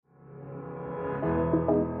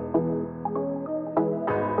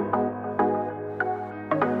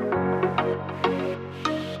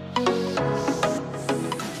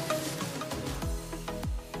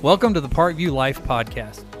Welcome to the Parkview Life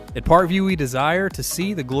Podcast. At Parkview, we desire to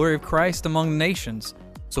see the glory of Christ among the nations.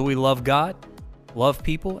 So we love God, love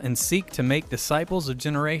people, and seek to make disciples of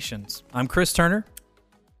generations. I'm Chris Turner.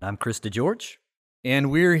 I'm Chris DeGeorge. And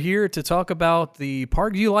we're here to talk about the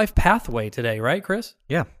Parkview Life Pathway today, right, Chris?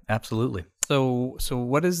 Yeah, absolutely. So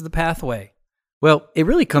what is the pathway? Well, it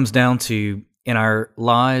really comes down to, in our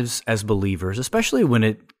lives as believers, especially when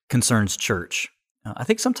it concerns church, I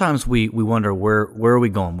think sometimes we wonder, where are we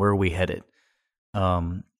going? Where are we headed?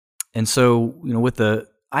 And so, with the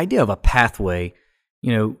idea of a pathway,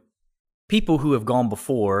 people who have gone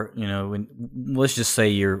before, and let's just say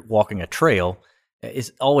you're walking a trail,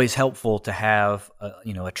 it's always helpful to have,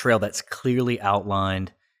 a trail that's clearly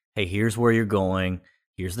outlined. Hey, here's where you're going.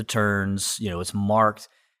 Here's the turns. It's marked.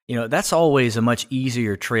 That's always a much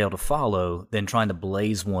easier trail to follow than trying to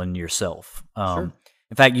blaze one yourself. Sure.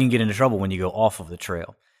 In fact, you can get into trouble when you go off of the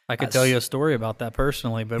trail. I could tell you a story about that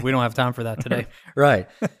personally, but we don't have time for that today. Right.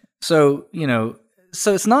 So,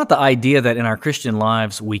 so it's not the idea that in our Christian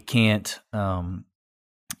lives we can't,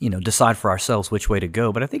 decide for ourselves which way to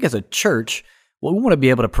go. But I think as a church, we want to be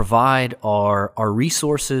able to provide our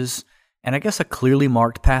resources and I guess a clearly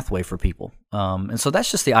marked pathway for people. And so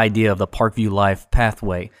that's just the idea of the Parkview Life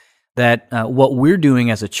Pathway, that what we're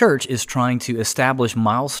doing as a church is trying to establish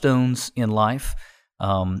milestones in life,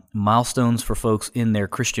 milestones for folks in their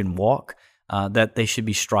Christian walk that they should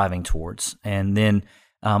be striving towards. And then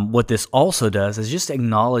what this also does is just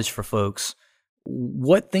acknowledge for folks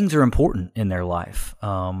what things are important in their life.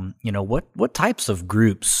 What types of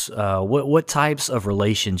groups, what types of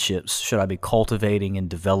relationships should I be cultivating and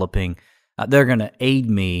developing? They're going to aid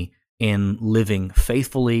me in living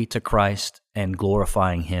faithfully to Christ and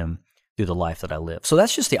glorifying Him through the life that I live. So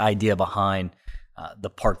that's just the idea behind the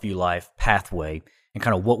Parkview Life Pathway and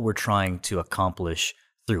kind of what we're trying to accomplish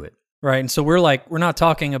through it. Right. And so we're not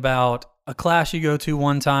talking about a class you go to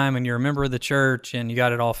one time and you're a member of the church and you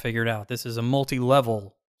got it all figured out. This is a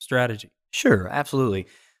multi-level strategy. Sure, absolutely.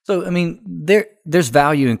 So, there's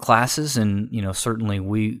value in classes, and, certainly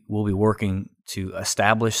we will be working to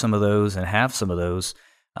establish some of those and have some of those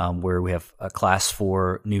where we have a class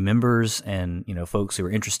for new members and, folks who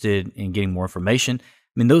are interested in getting more information.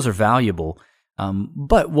 Those are valuable.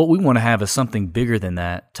 But what we want to have is something bigger than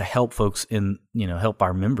that to help folks help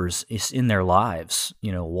our members is in their lives,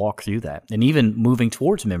 walk through that. And even moving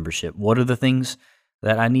towards membership, what are the things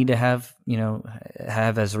that I need to have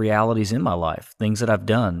as realities in my life, things that I've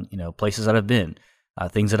done, places that I've been,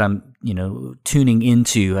 things that I'm, tuning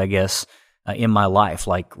into, I guess, in my life,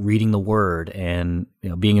 like reading the Word and,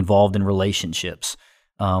 being involved in relationships.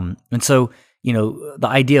 And so, the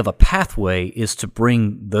idea of a pathway is to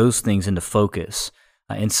bring those things into focus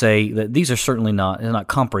and say that these are certainly not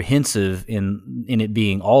comprehensive in it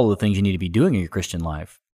being all of the things you need to be doing in your Christian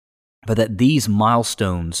life, but that these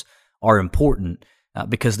milestones are important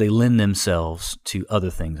because they lend themselves to other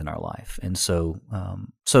things in our life. And so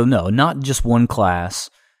no, not just one class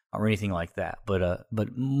or anything like that,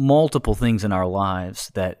 but multiple things in our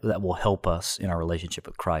lives that will help us in our relationship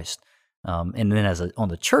with Christ. And then on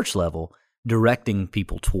the church level, directing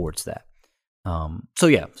people towards that. So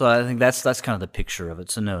I think that's kind of the picture of it.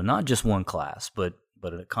 So no, not just one class, but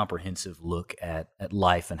a comprehensive look at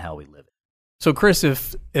life and how we live it. So Chris,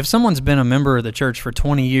 if someone's been a member of the church for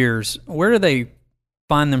 20 years, where do they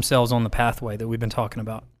find themselves on the pathway that we've been talking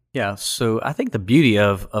about? Yeah, so I think the beauty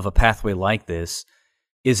of a pathway like this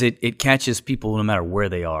is it catches people no matter where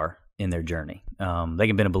they are in their journey. They can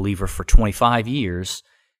have been a believer for 25 years,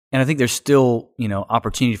 and I think there's still,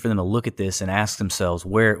 opportunity for them to look at this and ask themselves,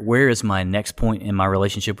 where is my next point in my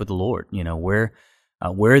relationship with the Lord? Where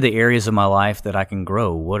are the areas of my life that I can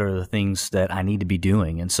grow? What are the things that I need to be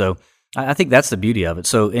doing? And so I think that's the beauty of it.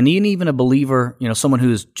 So, and even a believer, someone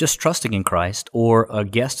who is just trusting in Christ, or a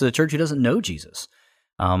guest of the church who doesn't know Jesus.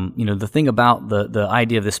 The thing about the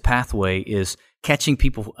idea of this pathway is catching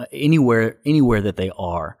people anywhere that they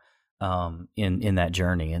are in that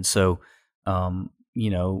journey. And so,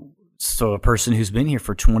 so a person who's been here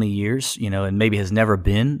for 20 years, and maybe has never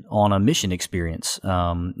been on a mission experience,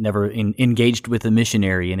 never engaged with a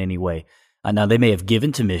missionary in any way. Now, they may have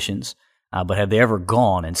given to missions, but have they ever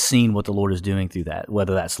gone and seen what the Lord is doing through that?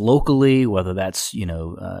 Whether that's locally, whether that's,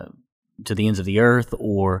 to the ends of the earth,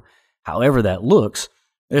 or however that looks,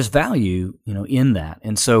 there's value, in that.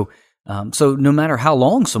 And so no matter how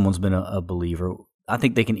long someone's been a believer, I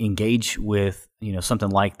think they can engage with, something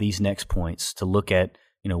like these next points to look at,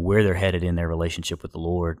 where they're headed in their relationship with the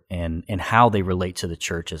Lord and how they relate to the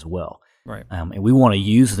church as well. Right. And we want to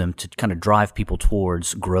use them to kind of drive people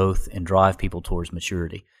towards growth and drive people towards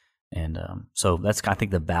maturity. And so that's, I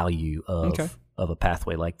think, the value of a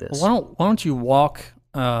pathway like this. Well, why don't you walk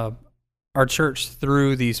our church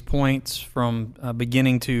through these points from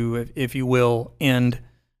beginning to, if you will, end,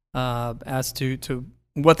 as to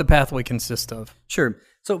what the pathway consists of? Sure.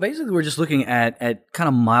 So basically, we're just looking at kind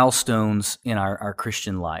of milestones in our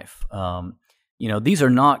Christian life. These are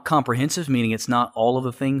not comprehensive, meaning it's not all of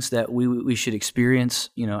the things that we should experience.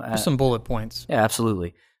 Some bullet points. Yeah,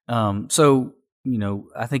 absolutely. I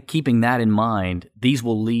think keeping that in mind, these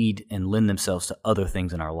will lead and lend themselves to other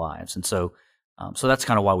things in our lives. And so that's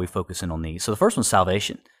kind of why we focus in on these. So the first one's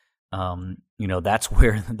salvation. That's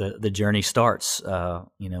where the journey starts. In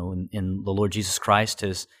the Lord Jesus Christ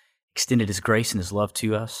has extended His grace and His love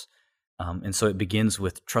to us. And so it begins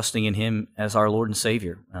with trusting in Him as our Lord and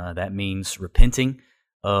Savior. That means repenting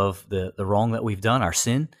of the wrong that we've done, our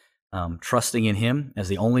sin, trusting in Him as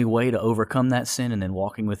the only way to overcome that sin, and then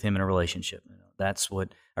walking with Him in a relationship. That's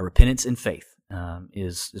what a repentance and faith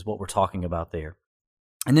is what we're talking about there.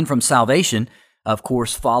 And then from salvation, of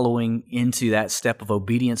course, following into that step of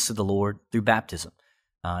obedience to the Lord through baptism.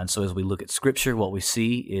 And so as we look at Scripture, what we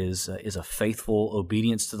see is a faithful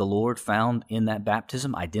obedience to the Lord found in that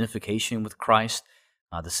baptism, identification with Christ,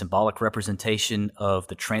 the symbolic representation of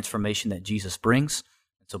the transformation that Jesus brings.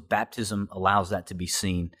 So baptism allows that to be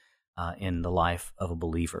seen in the life of a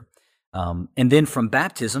believer. And then from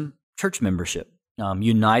baptism, church membership,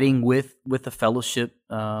 uniting with the fellowship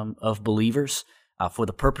of believers for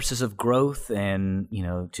the purposes of growth and,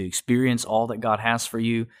 to experience all that God has for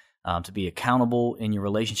you, to be accountable in your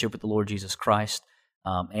relationship with the Lord Jesus Christ,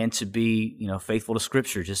 and to be, faithful to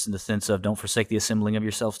Scripture, just in the sense of don't forsake the assembling of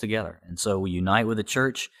yourselves together. And so we unite with the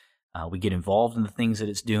church, we get involved in the things that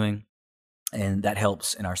it's doing, and that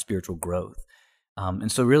helps in our spiritual growth.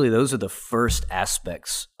 And so really those are the first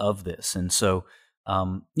aspects of this. And so,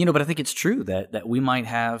 but I think it's true that we might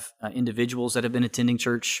have individuals that have been attending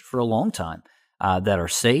church for a long time that are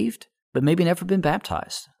saved, but maybe never been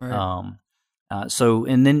baptized. Right.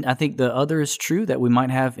 And then I think the other is true, that we might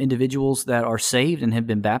have individuals that are saved and have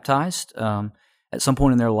been baptized at some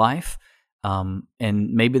point in their life, and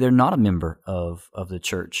maybe they're not a member of the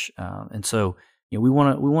church. And so we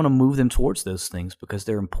want to move them towards those things, because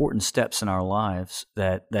they're important steps in our lives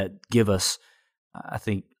that give us, I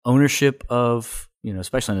think, ownership of,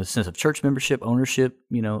 especially in the sense of church membership, ownership,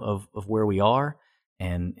 of where we are,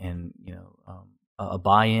 and a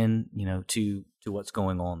buy-in, to what's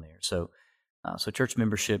going on there. So church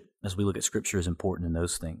membership, as we look at Scripture, is important in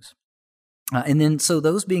those things. And then, so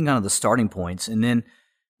those being kind of the starting points, and then,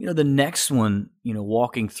 the next one,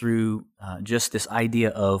 walking through just this idea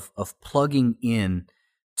of plugging in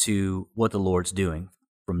to what the Lord's doing,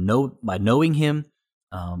 by knowing Him,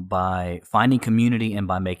 by finding community, and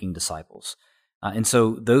by making disciples. And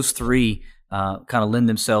so those three kind of lend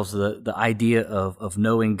themselves to the idea of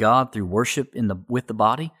knowing God through worship with the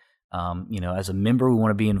body. As a member, we want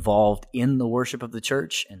to be involved in the worship of the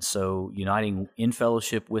church, and so uniting in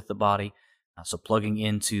fellowship with the body. So plugging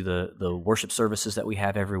into the worship services that we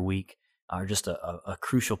have every week are just a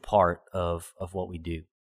crucial part of what we do.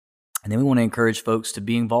 And then we want to encourage folks to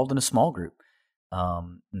be involved in a small group.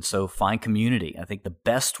 And so find community. I think the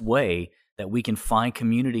best way that we can find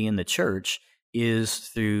community in the church is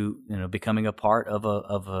through becoming a part of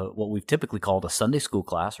a what we've typically called a Sunday school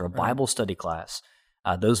class or a Bible study class.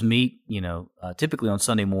 Those meet typically on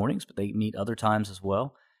Sunday mornings, but they meet other times as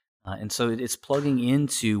well. And so it's plugging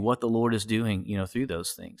into what the Lord is doing, through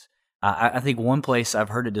those things. I think one place I've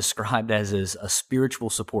heard it described as is a spiritual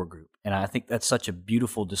support group, and I think that's such a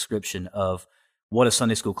beautiful description of what a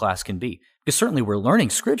Sunday school class can be. Because certainly we're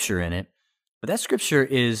learning Scripture in it, but that Scripture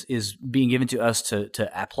is being given to us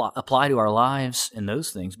to apply to our lives and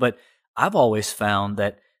those things. But I've always found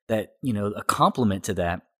that a complement to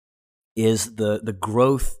that is the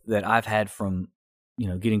growth that I've had from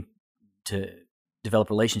getting to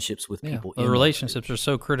develop relationships with people. The relationships are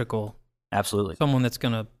so critical. Absolutely. Someone that's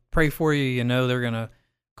going to pray for you, they're going to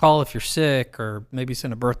call if you're sick, or maybe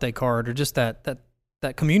send a birthday card, or just that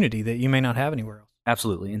community that you may not have anywhere else.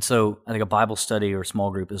 Absolutely. And so I think a Bible study or a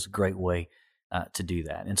small group is a great way to do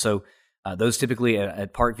that. And so those typically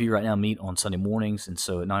at Parkview right now meet on Sunday mornings, and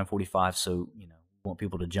so at 9:45. So want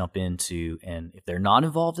people to jump into, and if they're not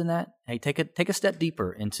involved in that, hey, take a step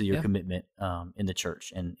deeper into your commitment in the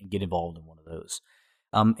church and get involved in one of those.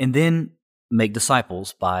 And then make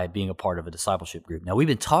disciples by being a part of a discipleship group. Now, we've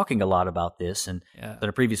been talking a lot about this, and in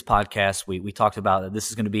a previous podcast, we talked about that this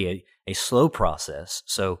is going to be a slow process.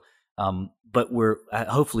 So, but we're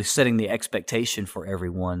hopefully setting the expectation for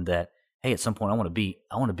everyone that, hey, at some point I want to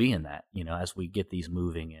be in that, as we get these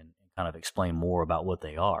moving and kind of explain more about what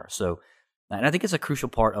they are. So, And I think it's a crucial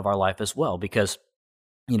part of our life as well, because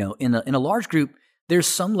in a large group, there's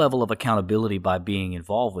some level of accountability by being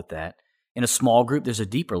involved with that. In a small group, there's a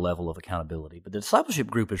deeper level of accountability. But the discipleship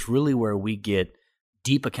group is really where we get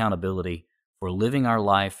deep accountability for living our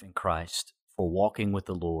life in Christ, for walking with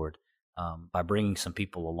the Lord, by bringing some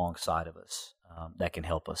people alongside of us that can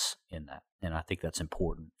help us in that. And I think that's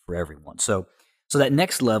important for everyone. So that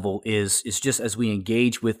next level is just as we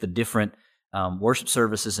engage with the different worship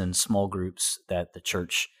services and small groups that the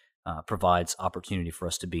church provides opportunity for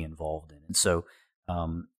us to be involved in. And so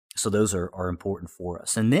those are important for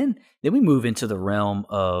us. And then we move into the realm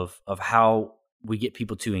of how we get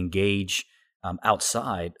people to engage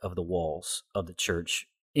outside of the walls of the church,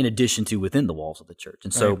 in addition to within the walls of the church.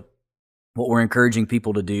 And so what we're encouraging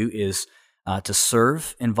people to do is to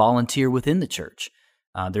serve and volunteer within the church.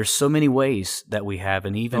 There's so many ways that we have,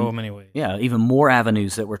 and even more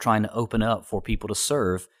avenues that we're trying to open up for people to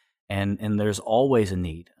serve. And there's always a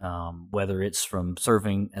need, whether it's from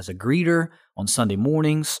serving as a greeter on Sunday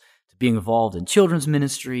mornings to being involved in children's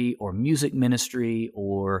ministry or music ministry,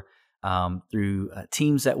 or through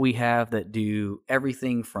teams that we have that do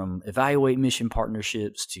everything from evaluate mission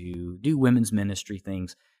partnerships to do women's ministry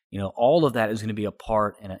things. All of that is going to be a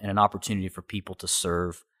part and an opportunity for people to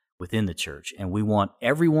serve within the church. And we want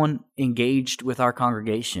everyone engaged with our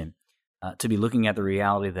congregation to be looking at the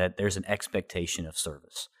reality that there's an expectation of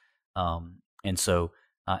service. And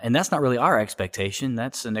that's not really our expectation.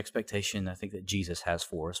 That's an expectation I think that Jesus has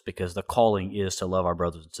for us, because the calling is to love our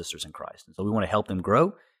brothers and sisters in Christ. And so we want to help them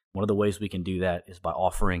grow. One of the ways we can do that is by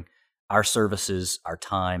offering our services, our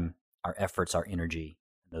time, our efforts, our energy,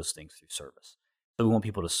 and those things through service. So we want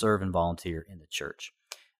people to serve and volunteer in the church.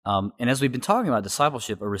 And as we've been talking about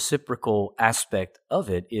discipleship, a reciprocal aspect of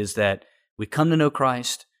it is that we come to know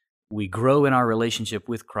Christ, we grow in our relationship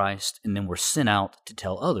with Christ, and then we're sent out to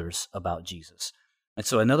tell others about Jesus. And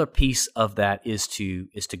so another piece of that is to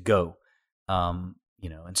go, and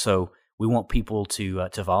so we want people to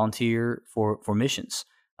volunteer for missions,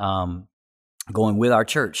 going with our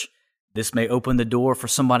church. This may open the door for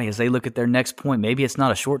somebody as they look at their next point. Maybe it's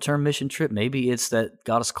not a short-term mission trip. Maybe it's that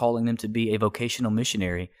God is calling them to be a vocational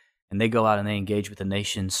missionary, and they go out and they engage with the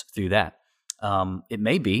nations through that. It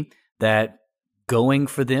may be that going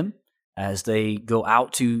for them as they go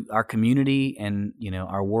out to our community and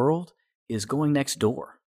our world is going next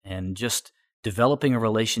door and just developing a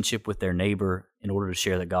relationship with their neighbor in order to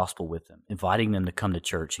share the gospel with them, inviting them to come to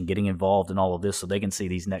church and getting involved in all of this so they can see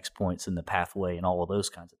these next points in the pathway and all of those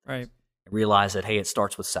kinds of things. Right. Realize that, hey, it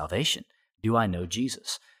starts with salvation. Do I know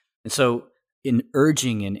Jesus? And so in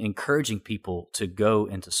urging and encouraging people to go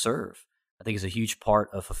and to serve, I think is a huge part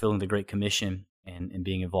of fulfilling the Great Commission and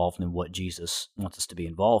being involved in what Jesus wants us to be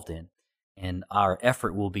involved in. And our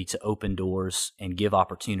effort will be to open doors and give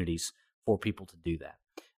opportunities for people to do that.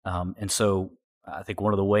 And so I think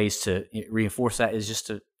one of the ways to reinforce that is just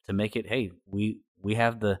to make it, hey, we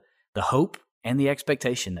have the hope and the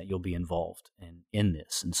expectation that you'll be involved in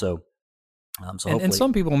this. And so and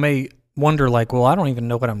some people may wonder, like, well, I don't even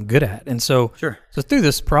know what I'm good at. And so, so through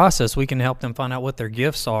this process, we can help them find out what their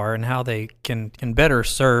gifts are and how they can better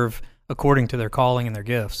serve according to their calling and their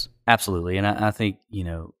gifts. Absolutely. And I think,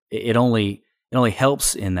 it only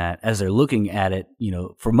helps in that as they're looking at it,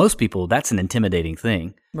 for most people, that's an intimidating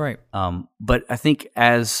thing. Right. But I think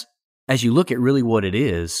as you look at really what it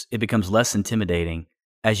is, it becomes less intimidating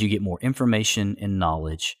as you get more information and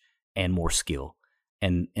knowledge and more skill.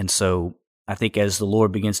 And so I think as the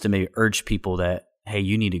Lord begins to maybe urge people that, hey,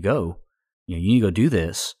 you need to go, you need to go do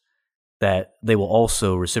this, that they will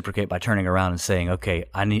also reciprocate by turning around and saying, okay,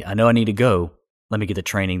 I know I need to go. Let me get the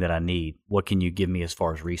training that I need. What can you give me as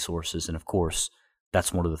far as resources? And of course,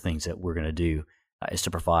 that's one of the things that we're going to do is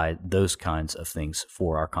to provide those kinds of things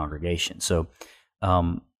for our congregation. So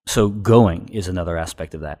going is another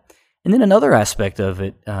aspect of that. And then another aspect of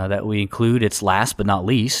it that we include, it's last but not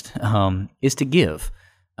least, is to give.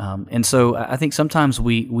 And so I think sometimes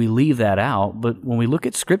we leave that out, but when we look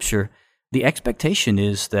at Scripture, the expectation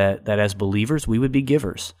is that as believers, we would be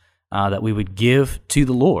givers, that we would give to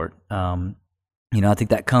the Lord. I think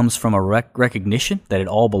that comes from a recognition that it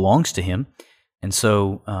all belongs to Him. And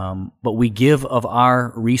so, but we give of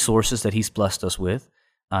our resources that He's blessed us with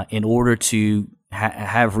in order to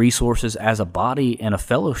have resources as a body and a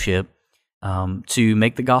fellowship to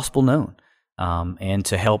make the gospel known and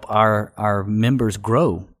to help our members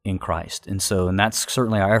grow in Christ. And that's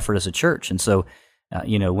certainly our effort as a church. And so,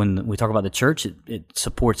 when we talk about the church, it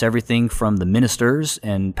supports everything from the ministers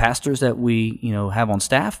and pastors that we, have on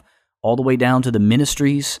staff, all the way down to the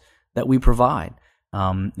ministries that we provide.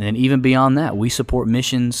 And then even beyond that, we support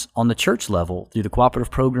missions on the church level through the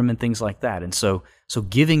cooperative program and things like that. And so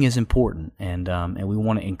giving is important, and we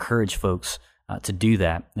want to encourage folks to do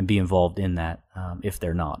that and be involved in that if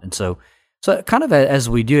they're not. And so kind of as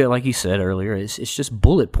we do it, like you said earlier, it's just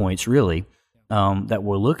bullet points really that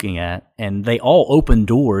we're looking at, and they all open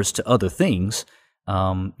doors to other things.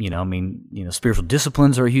 Spiritual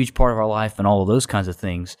disciplines are a huge part of our life, and all of those kinds of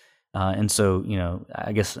things. And so,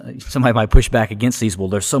 I guess somebody might push back against these. Well,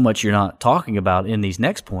 there's so much you're not talking about in these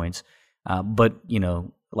next points. But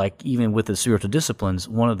like even with the spiritual disciplines,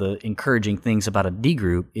 one of the encouraging things about a D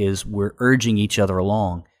group is we're urging each other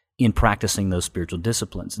along in practicing those spiritual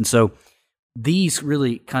disciplines. And so these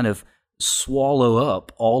really kind of swallow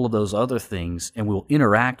up all of those other things, and we'll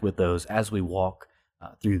interact with those as we walk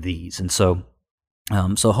through these. And so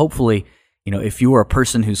hopefully, if you are a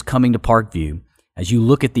person who's coming to Parkview, as you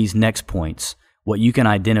look at these next points, what you can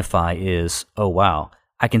identify is, oh wow,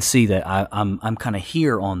 I can see that I'm kind of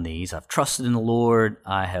here on these. I've trusted in the Lord.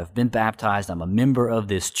 I have been baptized. I'm a member of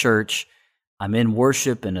this church. I'm in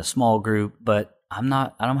worship in a small group, but I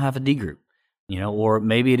don't have a D group, or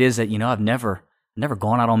maybe it is that, I've never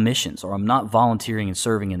gone out on missions, or I'm not volunteering and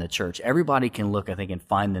serving in the church. Everybody can look, I think, and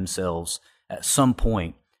find themselves at some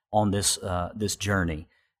point on this journey.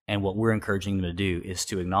 And what we're encouraging them to do is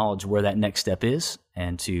to acknowledge where that next step is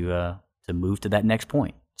and to move to that next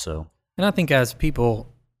point. So, and I think as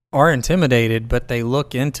people are intimidated, but they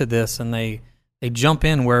look into this and they jump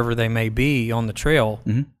in wherever they may be on the trail,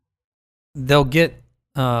 they'll get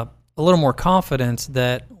a little more confidence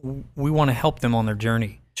that we want to help them on their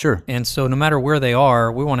journey. Sure. And so no matter where they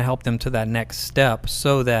are, we want to help them to that next step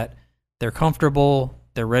so that they're comfortable,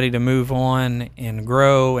 they're ready to move on and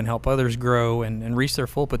grow and help others grow and reach their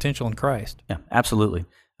full potential in Christ. Yeah, absolutely.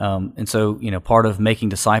 And so, part of making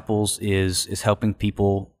disciples is helping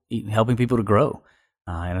people to grow.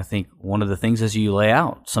 And I think one of the things is you lay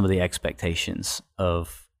out some of the expectations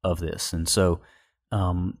of this. And so,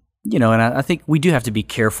 and I think we do have to be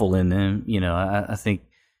careful in them. I think,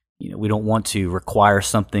 we don't want to require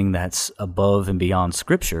something that's above and beyond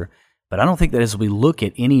Scripture. But I don't think that as we look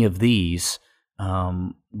at any of these,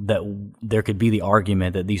 that there could be the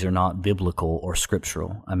argument that these are not biblical or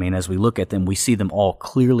scriptural. I mean, as we look at them, we see them all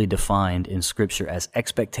clearly defined in Scripture as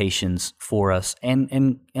expectations for us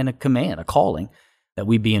and a command, a calling, that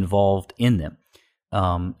we be involved in them.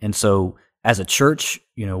 And so as a church,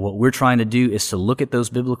 what we're trying to do is to look at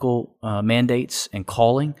those biblical mandates and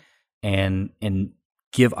calling and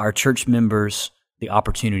give our church members the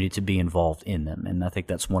opportunity to be involved in them. And I think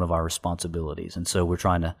that's one of our responsibilities. And so we're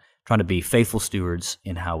trying to be faithful stewards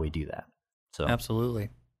in how we do that. So absolutely.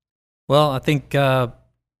 Well, I think got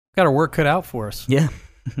our work cut out for us. Yeah.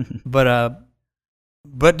 but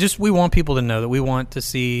just we want people to know that we want to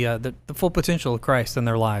see the full potential of Christ in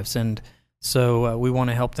their lives, and so we want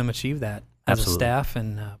to help them achieve that as Absolutely. A staff,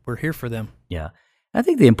 and we're here for them. Yeah. I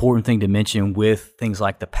think the important thing to mention with things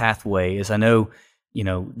like the pathway is I know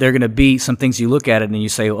there are going to be some things you look at it and you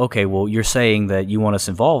say, okay, well, you're saying that you want us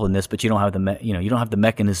involved in this, but you don't have you don't have the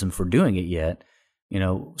mechanism for doing it yet.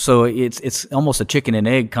 So it's almost a chicken and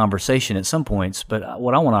egg conversation at some points. But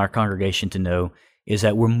what I want our congregation to know is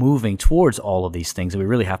that we're moving towards all of these things, and we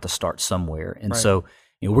really have to start somewhere. And right. So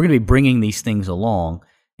we're going to be bringing these things along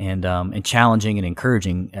and challenging and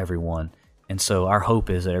encouraging everyone. And so our hope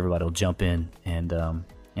is that everybody will jump in and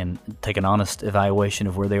take an honest evaluation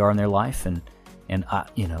of where they are in their life. And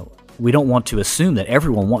we don't want to assume that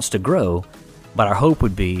everyone wants to grow, but our hope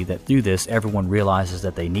would be that through this, everyone realizes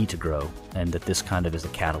that they need to grow, and that this kind of is a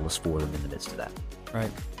catalyst for them in the midst of that.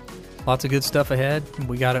 Right. Lots of good stuff ahead.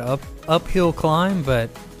 We got an uphill climb, but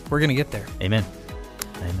we're going to get there. Amen.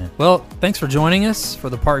 Amen. Well, thanks for joining us for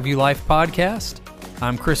the Parkview Life Podcast.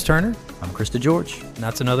 I'm Chris Turner. I'm Chris DeGeorge. And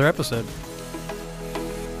that's another episode.